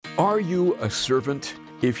Are you a servant?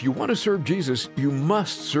 If you want to serve Jesus, you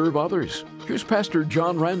must serve others. Here's Pastor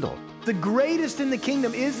John Randall. The greatest in the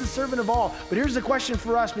kingdom is the servant of all. But here's the question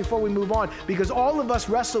for us before we move on, because all of us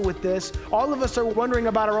wrestle with this. All of us are wondering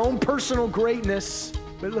about our own personal greatness.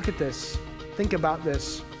 But look at this. Think about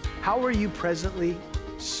this. How are you presently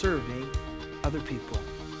serving other people?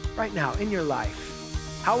 Right now, in your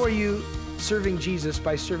life. How are you serving Jesus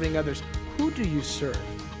by serving others? Who do you serve?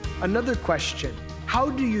 Another question. How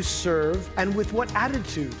do you serve, and with what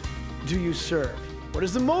attitude do you serve? What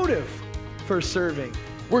is the motive for serving?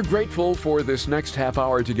 We're grateful for this next half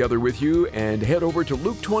hour together with you, and head over to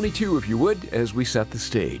Luke 22 if you would, as we set the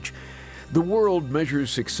stage. The world measures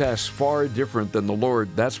success far different than the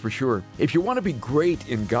Lord, that's for sure. If you want to be great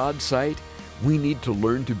in God's sight, we need to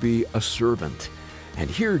learn to be a servant. And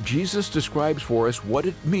here Jesus describes for us what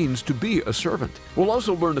it means to be a servant. We'll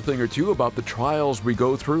also learn a thing or two about the trials we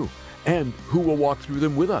go through and who will walk through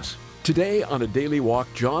them with us. Today on A Daily Walk,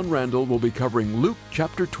 John Randall will be covering Luke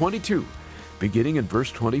chapter 22, beginning in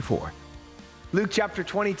verse 24. Luke chapter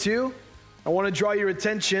 22, I want to draw your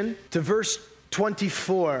attention to verse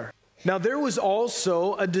 24. Now there was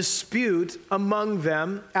also a dispute among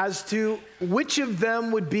them as to which of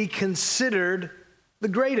them would be considered the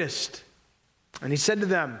greatest. And he said to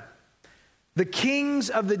them, "The kings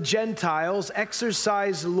of the Gentiles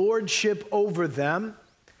exercise lordship over them,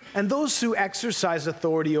 and those who exercise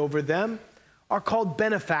authority over them are called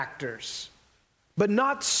benefactors. But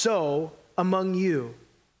not so among you.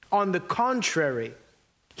 On the contrary,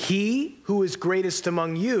 he who is greatest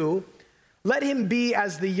among you, let him be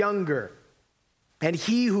as the younger, and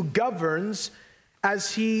he who governs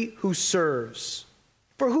as he who serves.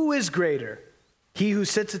 For who is greater, he who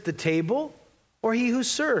sits at the table or he who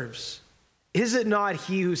serves? Is it not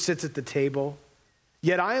he who sits at the table?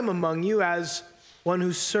 Yet I am among you as one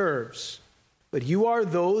who serves. But you are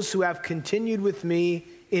those who have continued with me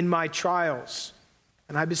in my trials.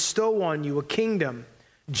 And I bestow on you a kingdom,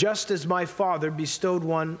 just as my Father bestowed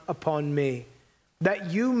one upon me,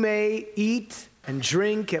 that you may eat and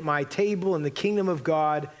drink at my table in the kingdom of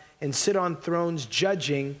God and sit on thrones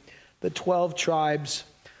judging the 12 tribes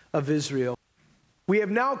of Israel." We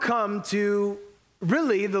have now come to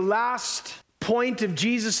really the last point of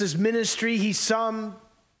Jesus' ministry. He's some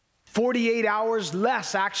 48 hours,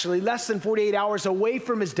 less than 48 hours away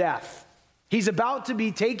from his death. He's about to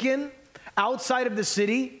be taken outside of the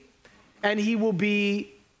city, and he will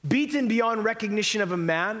be beaten beyond recognition of a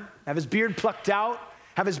man, have his beard plucked out,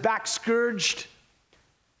 have his back scourged,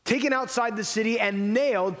 taken outside the city, and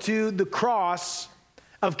nailed to the cross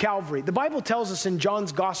of Calvary. The Bible tells us in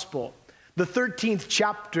John's Gospel, the 13th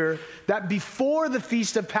chapter, that before the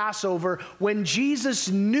feast of Passover, when Jesus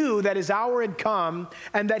knew that his hour had come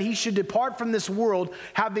and that he should depart from this world,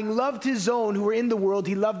 having loved his own who were in the world,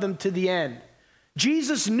 he loved them to the end.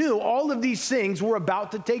 Jesus knew all of these things were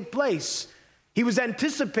about to take place. He was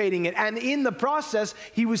anticipating it, and in the process,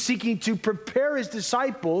 he was seeking to prepare his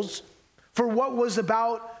disciples for what was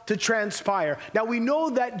about to transpire. Now we know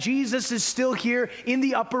that Jesus is still here in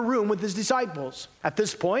the upper room with his disciples. At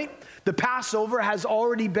this point, the Passover has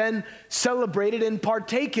already been celebrated and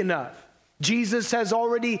partaken of. Jesus has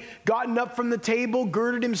already gotten up from the table,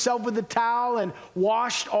 girded himself with a towel, and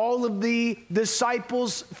washed all of the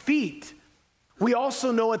disciples' feet. We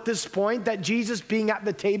also know at this point that Jesus, being at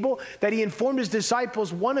the table, that he informed his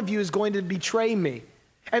disciples, "One of you is going to betray me."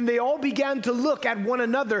 And they all began to look at one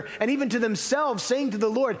another and even to themselves, saying to the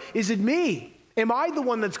Lord, "Is it me? Am I the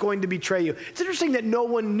one that's going to betray you?" It's interesting that no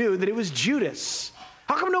one knew that it was Judas.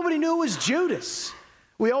 How come nobody knew it was Judas?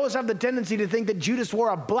 We always have the tendency to think that Judas wore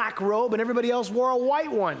a black robe and everybody else wore a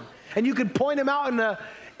white one. And you could point him out in a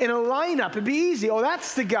lineup. It'd be easy. Oh,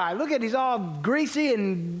 that's the guy. Look at, he's all greasy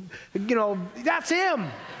and, that's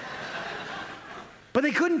him. But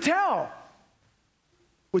they couldn't tell,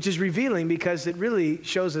 which is revealing because it really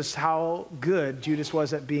shows us how good Judas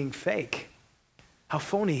was at being fake, how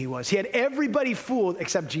phony he was. He had everybody fooled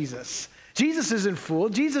except Jesus. Jesus isn't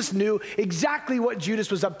fooled. Jesus knew exactly what Judas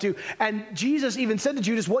was up to. And Jesus even said to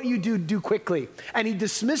Judas, "What you do quickly." And he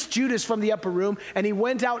dismissed Judas from the upper room, and he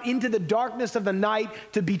went out into the darkness of the night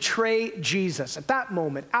to betray Jesus. At that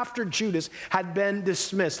moment, after Judas had been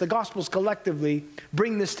dismissed, the Gospels collectively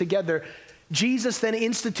bring this together. Jesus then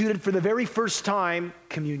instituted for the very first time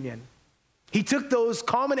communion. He took those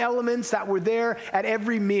common elements that were there at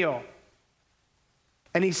every meal,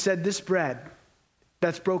 and he said, "This bread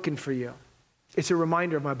that's broken for you, it's a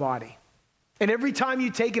reminder of my body. And every time you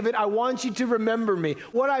take of it, I want you to remember me,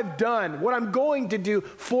 what I've done, what I'm going to do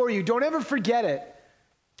for you. Don't ever forget it."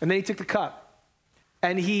 And then he took the cup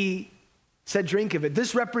and he said, "Drink of it.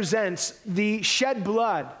 This represents the shed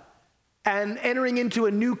blood and entering into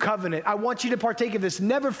a new covenant. I want you to partake of this.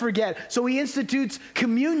 Never forget. So he institutes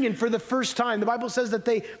communion for the first time. The Bible says that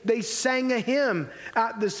they sang a hymn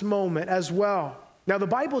at this moment as well. Now, the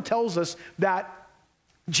Bible tells us that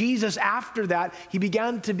Jesus, after that, he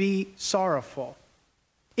began to be sorrowful,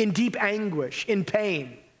 in deep anguish, in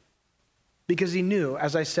pain, because he knew,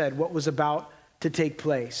 as I said, what was about to take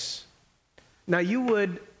place. Now, you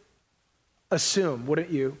would assume,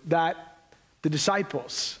 wouldn't you, that the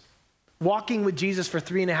disciples, walking with Jesus for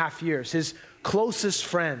 3.5 years, his closest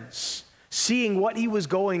friends, seeing what he was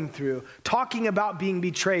going through, talking about being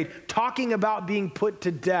betrayed, talking about being put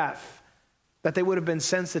to death, that they would have been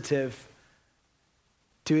sensitive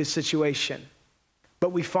to his situation.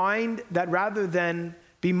 But we find that rather than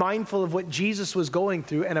be mindful of what Jesus was going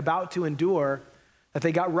through and about to endure, that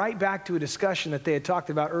they got right back to a discussion that they had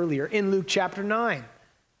talked about earlier in Luke chapter 9.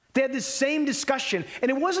 They had this same discussion,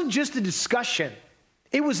 and it wasn't just a discussion,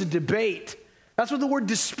 it was a debate. That's what the word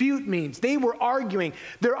dispute means. They were arguing.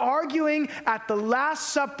 They're arguing at the Last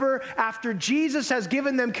Supper after Jesus has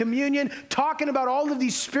given them communion, talking about all of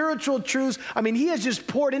these spiritual truths. I mean, he has just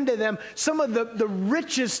poured into them some of the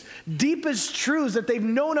richest, deepest truths that they've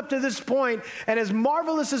known up to this point. And as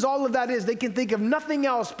marvelous as all of that is, they can think of nothing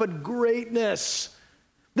else but greatness.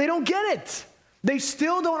 They don't get it. They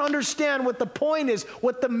still don't understand what the point is,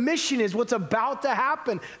 what the mission is, what's about to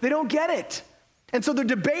happen. They don't get it. And so they're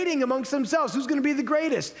debating amongst themselves, who's going to be the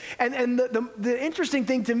greatest? And the interesting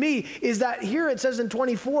thing to me is that here it says in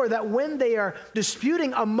 24 that when they are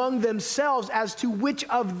disputing among themselves as to which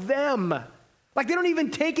of them, like they don't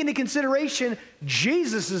even take into consideration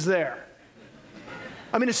Jesus is there.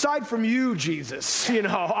 I mean, aside from you, Jesus,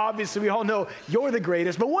 obviously we all know you're the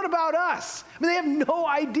greatest, but what about us? I mean, they have no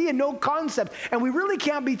idea, no concept, and we really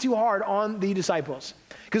can't be too hard on the disciples.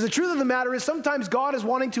 Because the truth of the matter is sometimes God is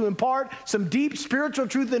wanting to impart some deep spiritual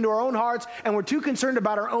truth into our own hearts, and we're too concerned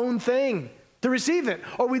about our own thing to receive it.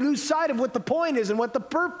 Or we lose sight of what the point is and what the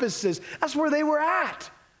purpose is. That's where they were at,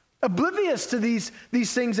 oblivious to these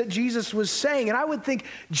things that Jesus was saying. And I would think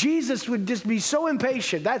Jesus would just be so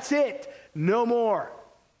impatient. That's it. No more.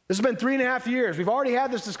 This has been 3.5 years. We've already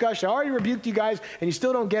had this discussion. I already rebuked you guys, and you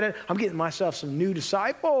still don't get it. I'm getting myself some new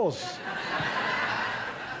disciples.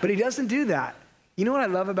 But he doesn't do that. You know what I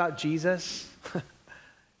love about Jesus?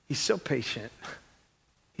 He's so patient.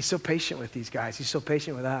 He's so patient with these guys. He's so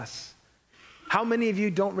patient with us. How many of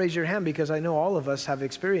you, don't raise your hand because I know all of us have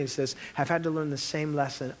experienced this, have had to learn the same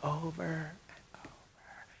lesson over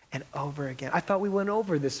and over again. I thought we went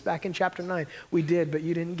over this back in chapter 9. We did, but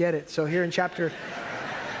you didn't get it. So here in chapter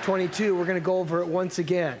 22, we're going to go over it once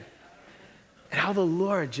again. And how the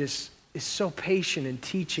Lord just is so patient in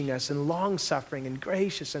teaching us and long-suffering and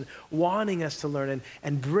gracious and wanting us to learn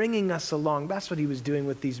and bringing us along. That's what he was doing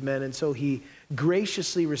with these men. And so he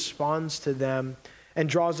graciously responds to them and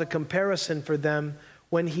draws a comparison for them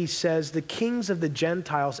when he says, the kings of the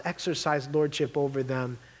Gentiles exercise lordship over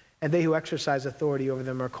them, and they who exercise authority over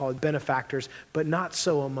them are called benefactors, but not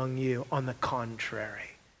so among you. On the contrary.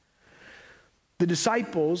 The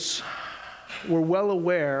disciples were well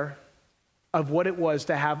aware of what it was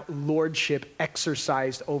to have lordship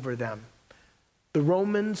exercised over them. The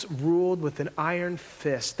Romans ruled with an iron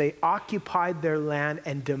fist. They occupied their land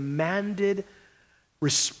and demanded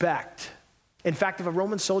respect. In fact, if a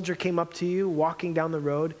Roman soldier came up to you walking down the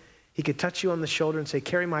road, he could touch you on the shoulder and say,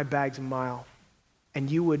 carry my bags a mile.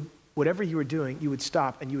 And you would, whatever you were doing, you would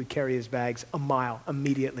stop and you would carry his bags a mile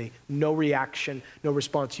immediately. No reaction, no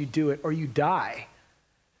response. You do it or you die.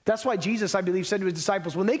 That's why Jesus, I believe, said to his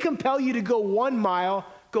disciples, when they compel you to go 1 mile,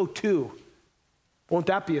 go 2. Won't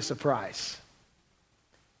that be a surprise?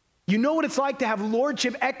 You know what it's like to have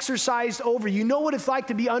lordship exercised over you. You know what it's like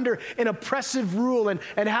to be under an oppressive rule and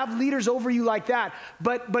have leaders over you like that.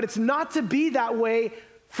 But it's not to be that way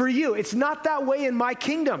for you. It's not that way in my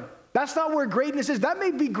kingdom. That's not where greatness is. That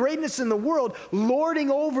may be greatness in the world, lording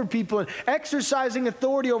over people and exercising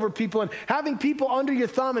authority over people and having people under your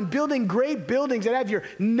thumb and building great buildings that have your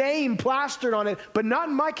name plastered on it, but not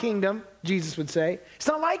in my kingdom, Jesus would say. It's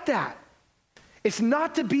not like that. It's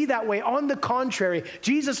not to be that way. On the contrary,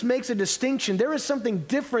 Jesus makes a distinction. There is something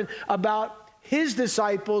different about his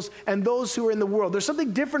disciples and those who are in the world. There's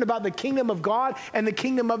something different about the kingdom of God and the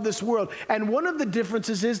kingdom of this world. And one of the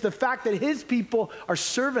differences is the fact that his people are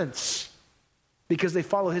servants because they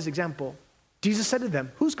follow his example. Jesus said to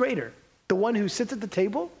them, who's greater? The one who sits at the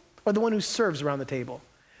table or the one who serves around the table?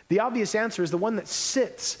 The obvious answer is the one that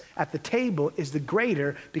sits at the table is the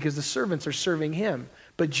greater because the servants are serving him.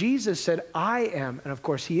 But Jesus said, I am, and of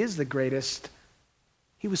course he is the greatest.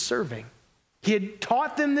 He was serving. He had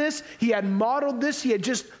taught them this. He had modeled this. He had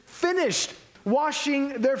just finished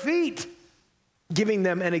washing their feet, giving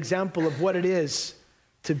them an example of what it is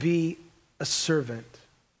to be a servant.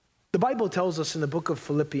 The Bible tells us in the book of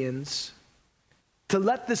Philippians to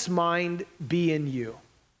let this mind be in you,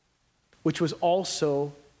 which was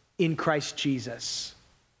also in Christ Jesus.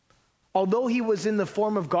 Although he was in the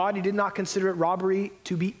form of God, he did not consider it robbery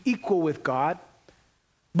to be equal with God,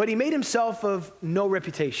 but he made himself of no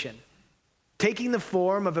reputation, taking the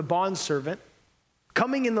form of a bondservant,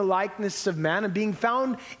 coming in the likeness of man, and being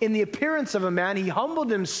found in the appearance of a man, he humbled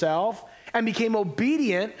himself and became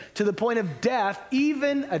obedient to the point of death,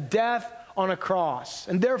 even a death on a cross.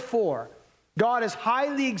 And therefore, God has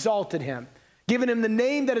highly exalted him, given him the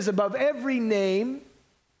name that is above every name,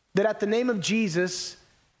 that at the name of Jesus,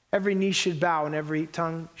 every knee should bow and every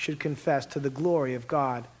tongue should confess to the glory of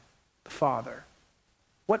God the Father.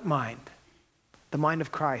 What mind? The mind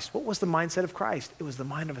of Christ. What was the mindset of Christ? It was the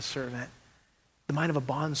mind of a servant, the mind of a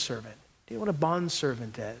bondservant. Do you know what a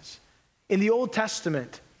bondservant is? In the Old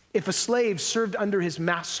Testament, if a slave served under his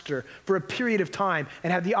master for a period of time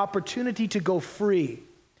and had the opportunity to go free,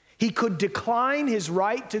 he could decline his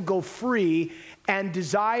right to go free and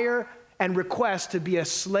desire and request to be a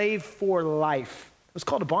slave for life. It was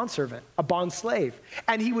called a bondservant, a bondslave.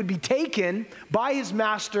 And he would be taken by his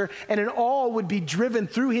master, and an awl would be driven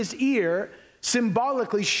through his ear,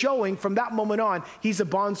 symbolically showing from that moment on, he's a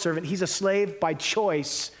bondservant. He's a slave by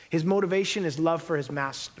choice. His motivation is love for his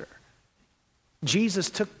master. Jesus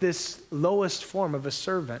took this lowest form of a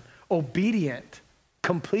servant, obedient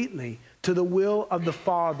completely to the will of the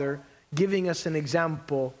Father, giving us an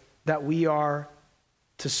example that we are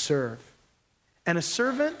to serve. And a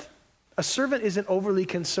servant isn't overly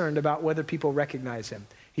concerned about whether people recognize him.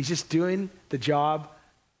 He's just doing the job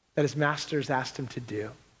that his master's asked him to do.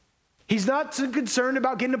 He's not so concerned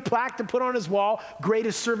about getting a plaque to put on his wall,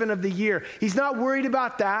 greatest servant of the year. He's not worried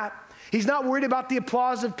about that. He's not worried about the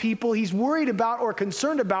applause of people. He's worried about, or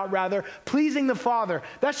concerned about rather, pleasing the Father.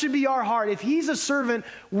 That should be our heart. If he's a servant,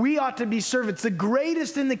 we ought to be servants. The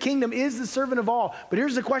greatest in the kingdom is the servant of all. But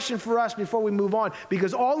here's the question for us before we move on,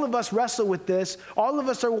 because all of us wrestle with this. All of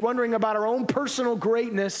us are wondering about our own personal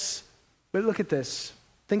greatness. But look at this.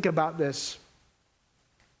 Think about this.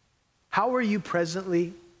 How are you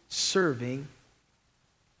presently serving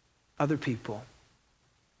other people?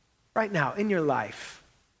 Right now, in your life.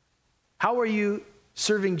 How are you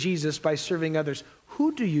serving Jesus by serving others?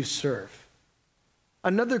 Who do you serve?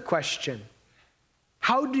 Another question.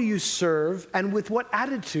 How do you serve, and with what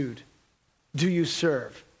attitude do you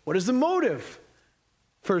serve? What is the motive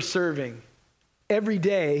for serving? Every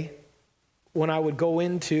day when I would go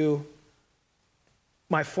into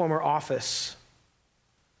my former office,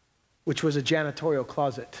 which was a janitorial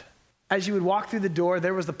closet, as you would walk through the door,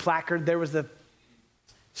 there was the placard, there was the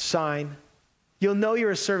sign. You'll know you're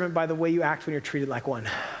a servant by the way you act when you're treated like one.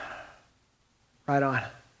 Right on.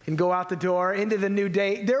 And go out the door into the new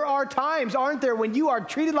day. There are times, aren't there, when you are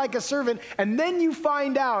treated like a servant, and then you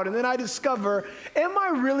find out, and then I discover, am I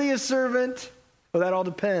really a servant? Well, that all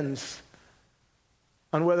depends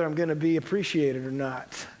on whether I'm going to be appreciated or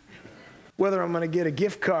not. Whether I'm going to get a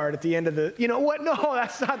gift card at the end of the, you know what? No,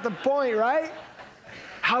 that's not the point, right?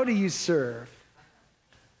 How do you serve?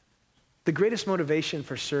 The greatest motivation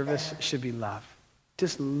for service should be love.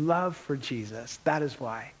 Just love for Jesus. That is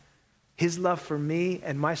why. His love for me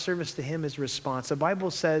and my service to him is response. The Bible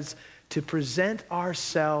says to present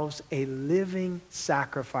ourselves a living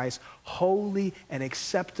sacrifice, holy and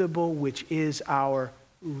acceptable, which is our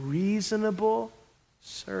reasonable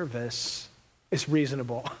service. It's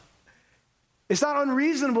reasonable. It's not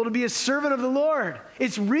unreasonable to be a servant of the Lord.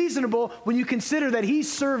 It's reasonable when you consider that he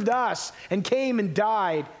served us and came and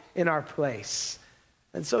died in our place.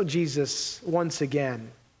 And so Jesus, once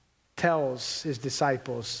again, tells his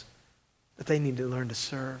disciples that they need to learn to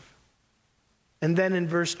serve. And then in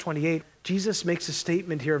verse 28, Jesus makes a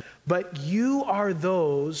statement here, but you are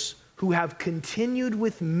those who have continued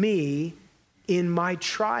with me in my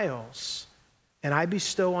trials, and I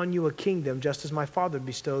bestow on you a kingdom, just as my Father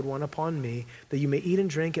bestowed one upon me, that you may eat and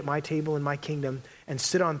drink at my table in my kingdom and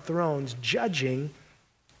sit on thrones, judging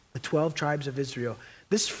the 12 tribes of Israel.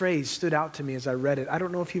 This phrase stood out to me as I read it. I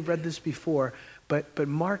don't know if you've read this before, but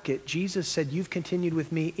mark it. Jesus said, you've continued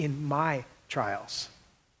with me in my trials.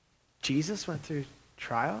 Jesus went through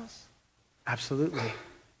trials? Absolutely.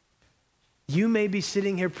 You may be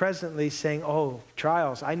sitting here presently saying, oh,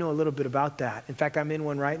 trials, I know a little bit about that. In fact, I'm in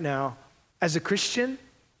one right now. As a Christian,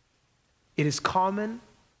 it is common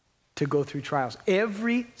to go through trials.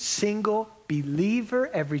 Every single believer,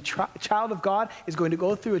 every child of God is going to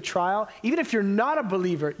go through a trial. Even if you're not a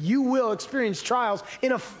believer, you will experience trials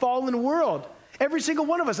in a fallen world. Every single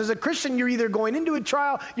one of us. As a Christian, you're either going into a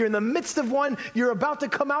trial, you're in the midst of one, you're about to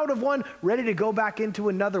come out of one, ready to go back into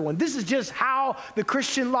another one. This is just how the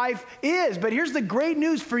Christian life is. But here's the great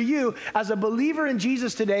news for you as a believer in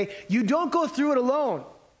Jesus today. You don't go through it alone.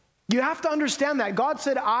 You have to understand that. God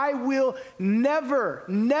said, I will never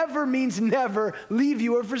means never leave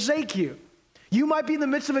you or forsake you. You might be in the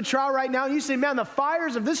midst of a trial right now and you say, man, the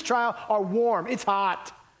fires of this trial are warm. It's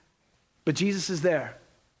hot. But Jesus is there.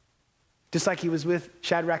 Just like he was with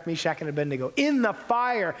Shadrach, Meshach, and Abednego. In the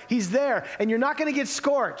fire, he's there. And you're not going to get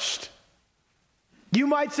scorched. You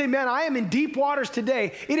might say, man, I am in deep waters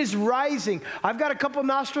today. It is rising. I've got a couple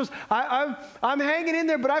nostrils. I'm hanging in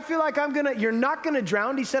there, but I feel like you're not going to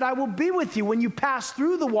drown. He said, I will be with you when you pass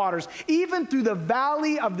through the waters, even through the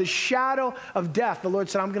valley of the shadow of death. The Lord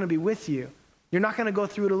said, I'm going to be with you. You're not going to go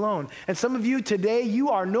through it alone. And some of you today, you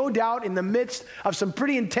are no doubt in the midst of some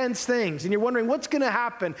pretty intense things. And you're wondering, what's going to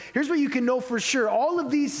happen? Here's what you can know for sure. All of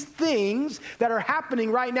these things that are happening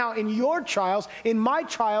right now in your trials, in my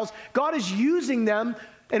trials, God is using them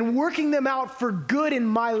and working them out for good in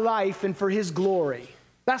my life and for his glory.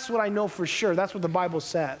 That's what I know for sure. That's what the Bible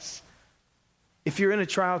says. If you're in a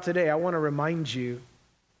trial today, I want to remind you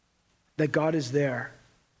that God is there.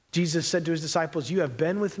 Jesus said to his disciples, you have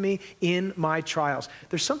been with me in my trials.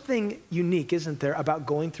 There's something unique, isn't there, about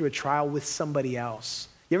going through a trial with somebody else.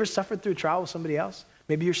 You ever suffered through a trial with somebody else?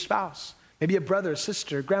 Maybe your spouse, maybe a brother, a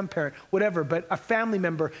sister, a grandparent, whatever, but a family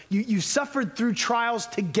member. You suffered through trials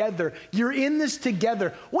together. You're in this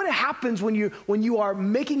together. What happens when you are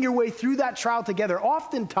making your way through that trial together?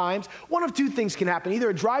 Oftentimes, one of two things can happen. Either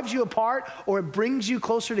it drives you apart or it brings you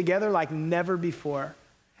closer together like never before.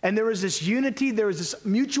 And there was this unity, there was this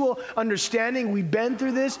mutual understanding. We've been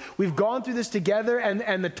through this, we've gone through this together,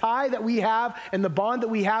 and the tie that we have and the bond that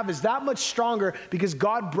we have is that much stronger because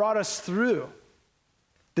God brought us through.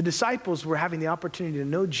 The disciples were having the opportunity to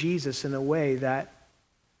know Jesus in a way that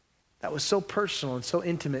was so personal and so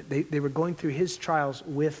intimate. They were going through his trials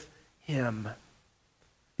with him.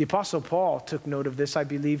 The Apostle Paul took note of this, I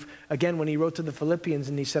believe, again, when he wrote to the Philippians,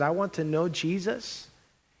 and he said, I want to know Jesus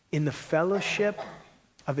in the fellowship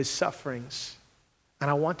of his sufferings, and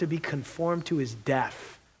I want to be conformed to his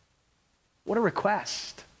death. What a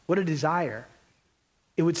request. What a desire.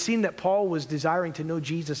 It would seem that Paul was desiring to know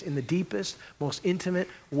Jesus in the deepest, most intimate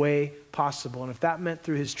way possible. And if that meant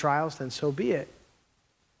through his trials, then so be it.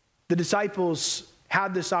 The disciples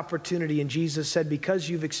had this opportunity, and Jesus said, because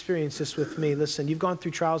you've experienced this with me, listen, you've gone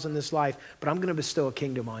through trials in this life, but I'm going to bestow a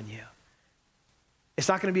kingdom on you. It's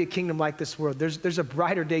not going to be a kingdom like this world. There's a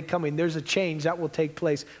brighter day coming. There's a change that will take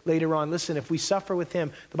place later on. Listen, if we suffer with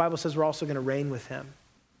him, the Bible says we're also going to reign with him.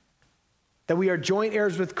 That we are joint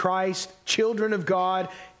heirs with Christ, children of God,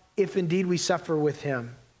 if indeed we suffer with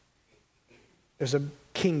him. There's a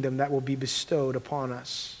kingdom that will be bestowed upon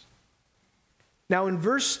us. Now in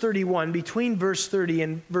verse 31, between verse 30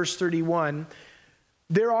 and verse 31,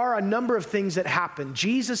 there are a number of things that happen.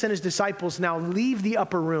 Jesus and his disciples now leave the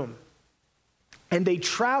upper room. And they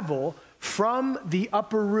travel from the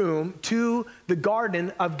upper room to the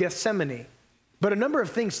Garden of Gethsemane. But a number of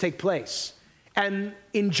things take place. And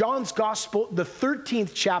in John's gospel, the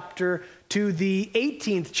 13th chapter to the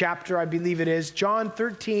 18th chapter, I believe it is, John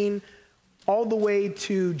 13 all the way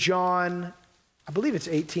to John, I believe it's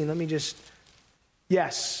 18.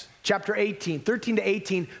 Yes. Chapter 18, 13 to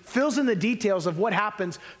 18, fills in the details of what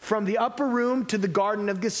happens from the upper room to the Garden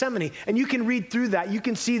of Gethsemane. And you can read through that. You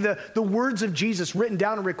can see the words of Jesus written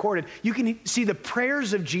down and recorded. You can see the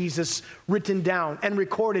prayers of Jesus written down and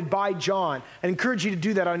recorded by John. I encourage you to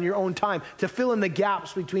do that on your own time, to fill in the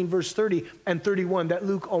gaps between verse 30 and 31 that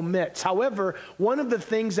Luke omits. However, one of the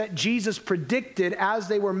things that Jesus predicted as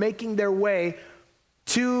they were making their way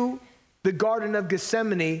to the Garden of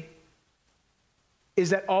Gethsemane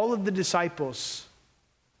is that all of the disciples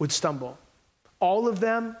would stumble. All of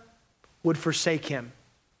them would forsake him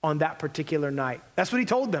on that particular night. That's what he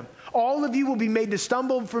told them. All of you will be made to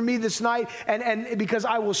stumble for me this night, and because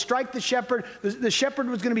I will strike the shepherd. The shepherd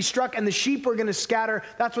was going to be struck, and the sheep were going to scatter.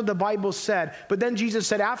 That's what the Bible said. But then Jesus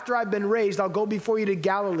said, after I've been raised, I'll go before you to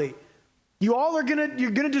Galilee. You're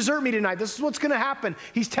going to desert me tonight. This is what's going to happen.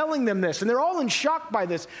 He's telling them this, and they're all in shock by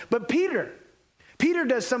this. But Peter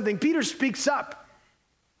does something. Peter speaks up.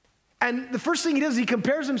 And the first thing he does is he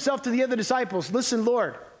compares himself to the other disciples. Listen,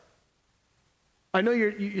 Lord, I know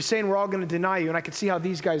you're saying we're all going to deny you, and I can see how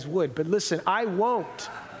these guys would, but listen, I won't.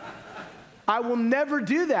 I will never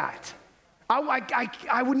do that.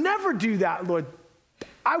 I would never do that, Lord.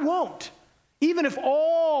 I won't. Even if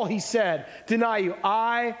all, he said, deny you,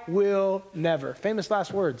 I will never. Famous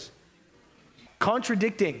last words.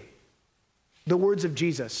 Contradicting the words of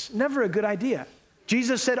Jesus. Never a good idea.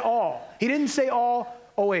 Jesus said all. He didn't say all,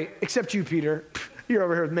 oh wait, except you, Peter. You're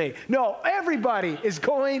over here with me. No, everybody is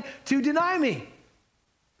going to deny me.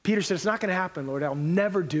 Peter said, it's not going to happen, Lord. I'll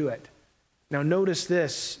never do it. Now notice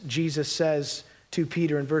this. Jesus says to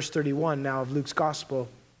Peter in verse 31 now of Luke's gospel,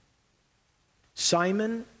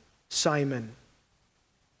 Simon, Simon,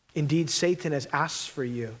 indeed Satan has asked for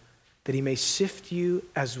you that he may sift you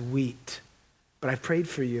as wheat. But I prayed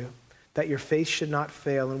for you that your faith should not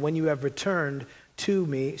fail. And when you have returned to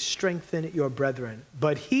me, strengthen your brethren.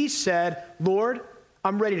 But he said, Lord,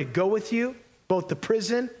 I'm ready to go with you, both to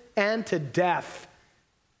prison and to death.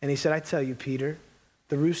 And he said, I tell you, Peter,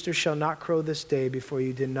 the rooster shall not crow this day before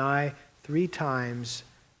you deny 3 times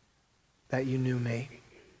that you knew me.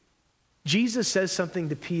 Jesus says something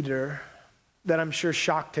to Peter that I'm sure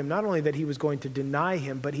shocked him. Not only that he was going to deny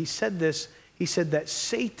him, but he said this, he said that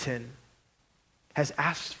Satan has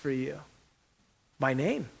asked for you by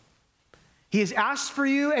name. He has asked for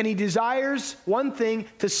you and he desires one thing,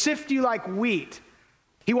 to sift you like wheat.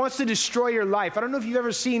 He wants to destroy your life. I don't know if you've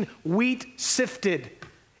ever seen wheat sifted.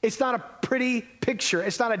 It's not a pretty picture.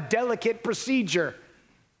 It's not a delicate procedure.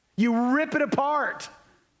 You rip it apart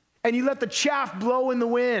and you let the chaff blow in the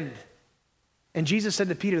wind. And Jesus said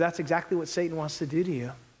to Peter, that's exactly what Satan wants to do to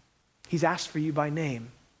you. He's asked for you by name.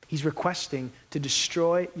 He's requesting to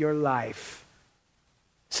destroy your life.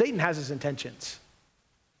 Satan has his intentions.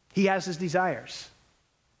 He has his desires.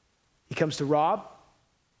 He comes to rob,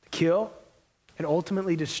 to kill, and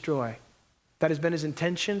ultimately destroy. That has been his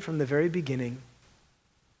intention from the very beginning.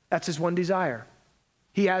 That's his one desire.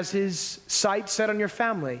 He has his sights set on your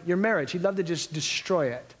family, your marriage. He'd love to just destroy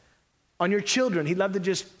it. On your children, he'd love to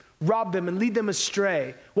just rob them and lead them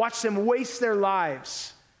astray. Watch them waste their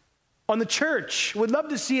lives. On the church, would love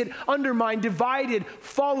to see it undermined, divided,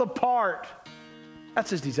 fall apart. That's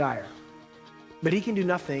his desire. But he can do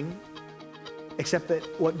nothing except that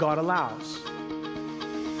what God allows.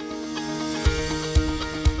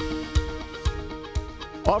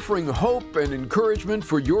 Offering hope and encouragement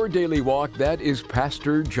for your daily walk, that is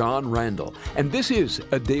Pastor John Randall. And this is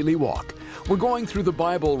A Daily Walk. We're going through the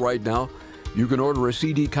Bible right now. You can order a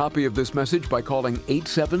CD copy of this message by calling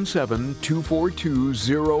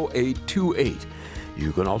 877-242-0828.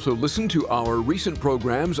 You can also listen to our recent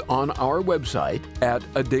programs on our website at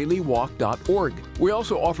adailywalk.org. We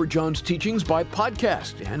also offer John's teachings by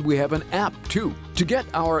podcast, and we have an app too. To get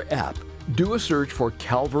our app, do a search for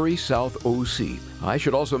Calvary South OC. I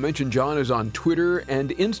should also mention John is on Twitter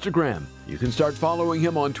and Instagram. You can start following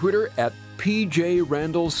him on Twitter at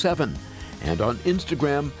PJRandall7 and on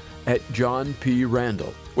Instagram at John P.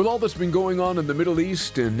 Randall. With all that's been going on in the Middle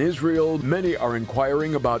East and Israel, many are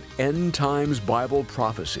inquiring about end times Bible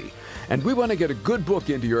prophecy. And we want to get a good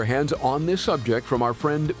book into your hands on this subject from our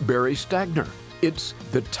friend Barry Stagner. It's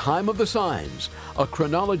The Time of the Signs, a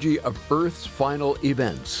chronology of Earth's final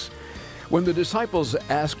events. When the disciples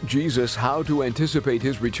asked Jesus how to anticipate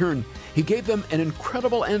his return, he gave them an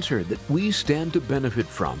incredible answer that we stand to benefit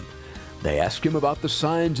from. They asked him about the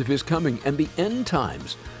signs of his coming and the end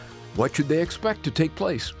times. What should they expect to take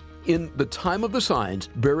place? In The Time of the Signs,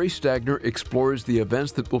 Barry Stagner explores the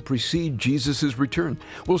events that will precede Jesus' return.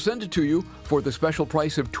 We'll send it to you for the special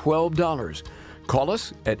price of $12. Call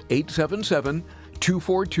us at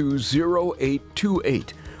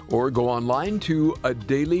 877-242-0828 or go online to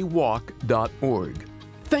adailywalk.org.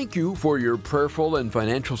 Thank you for your prayerful and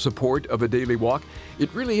financial support of A Daily Walk.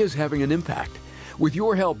 It really is having an impact. With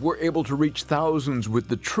your help, we're able to reach thousands with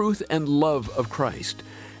the truth and love of Christ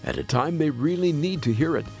at a time they really need to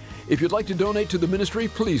hear it. If you'd like to donate to the ministry,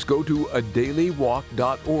 please go to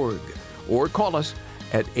adailywalk.org or call us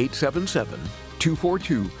at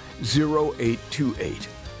 877-242-0828.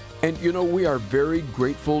 And you know, we are very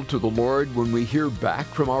grateful to the Lord when we hear back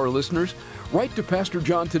from our listeners. Write to Pastor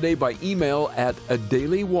John today by email at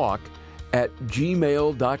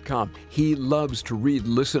adailywalk@gmail.com. He loves to read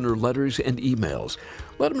listener letters and emails.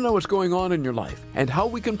 Let him know what's going on in your life and how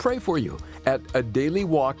we can pray for you at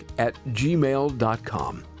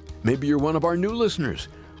adailywalk@gmail.com. Maybe you're one of our new listeners.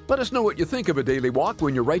 Let us know what you think of A Daily Walk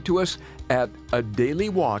when you write to us at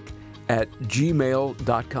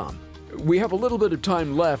adailywalk@gmail.com. We have a little bit of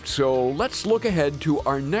time left, so let's look ahead to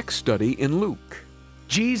our next study in Luke.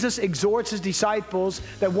 Jesus exhorts his disciples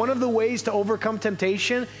that one of the ways to overcome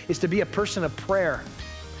temptation is to be a person of prayer.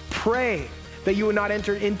 Pray that you would not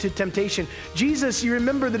enter into temptation. Jesus, you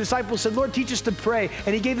remember the disciples said, Lord, teach us to pray.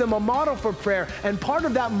 And he gave them a model for prayer. And part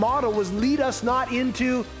of that model was lead us not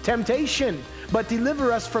into temptation, but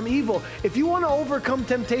deliver us from evil. If you want to overcome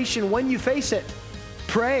temptation when you face it,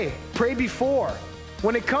 pray. Pray before.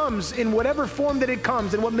 when it comes in whatever form that it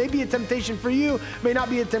comes, and what may be a temptation for you may not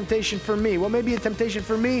be a temptation for me. What may be a temptation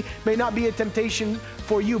for me may not be a temptation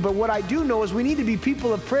for you. But what I do know is we need to be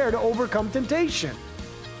people of prayer to overcome temptation.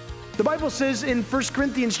 The Bible says in 1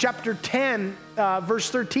 Corinthians chapter 10, verse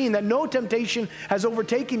 13, that no temptation has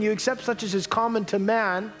overtaken you except such as is common to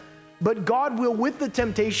man, but God will with the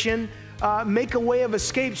temptation make a way of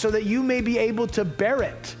escape so that you may be able to bear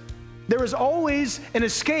it. There is always an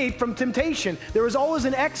escape from temptation. There is always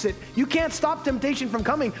an exit. You can't stop temptation from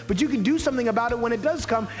coming, but you can do something about it when it does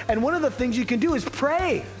come. And one of the things you can do is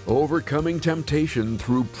pray. Overcoming temptation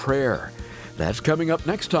through prayer. That's coming up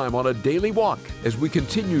next time on A Daily Walk as we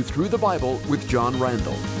continue through the Bible with John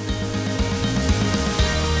Randall.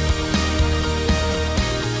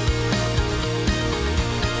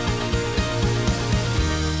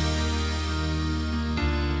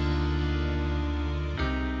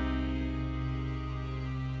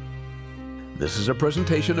 This is a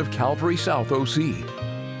presentation of Calvary South OC.